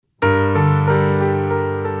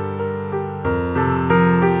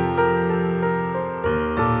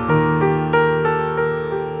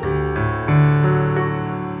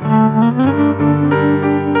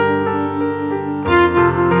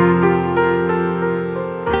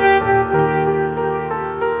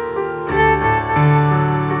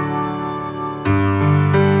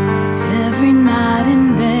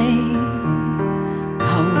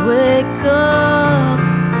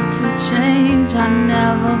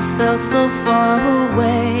felt so far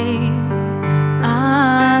away.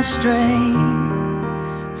 I stray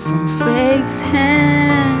from fate's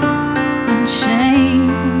hand. I'm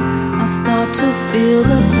shamed. I start to feel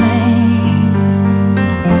the pain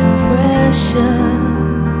and pressure.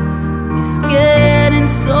 It's getting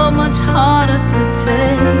so much harder to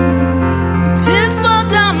take. Tears fall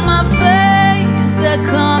down my face. They're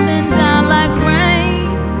coming down like rain.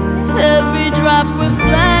 Every drop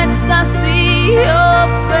reflects. I see your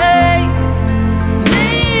face.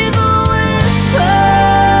 Leave a whisper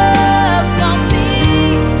from me.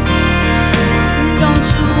 Don't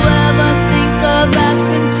you ever think of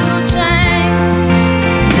asking to change.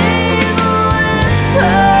 Leave a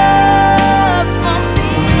whisper from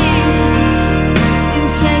me, in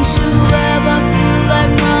case you ever feel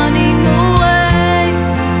like running away.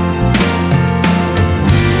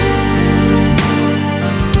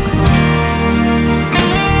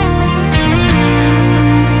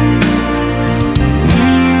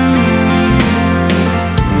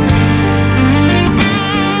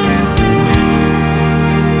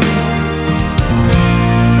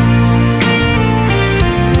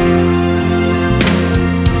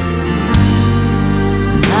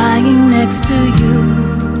 Next to you,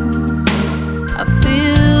 I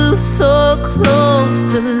feel so close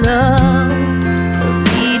to love, the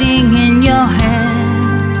beating in your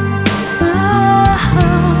hand.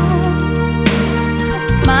 I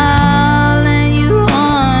smile and you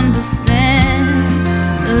understand.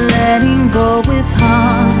 Letting go is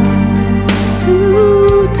hard to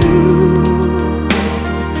do.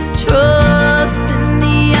 Trust in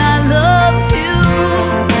me, I love you.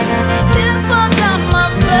 Tears fall down my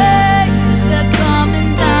face. They're coming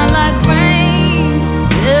down like rain.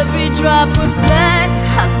 Every drop reflects.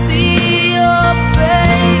 I see your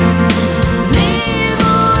face. Leave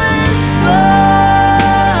a whisper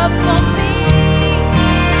for me.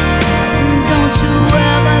 Don't you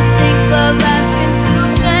ever think of asking to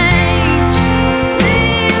change.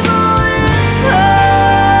 Leave a whisper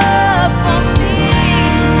for me,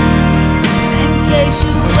 in case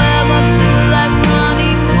you ever feel like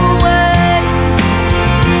running away.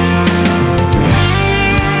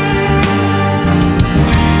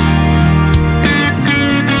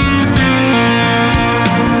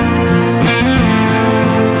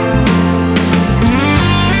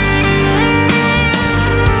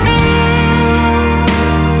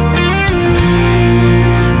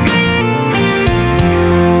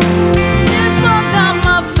 Tears fall down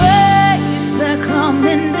my face. They're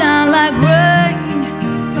coming down like rain.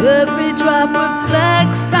 Every drop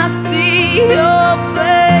reflects. I see your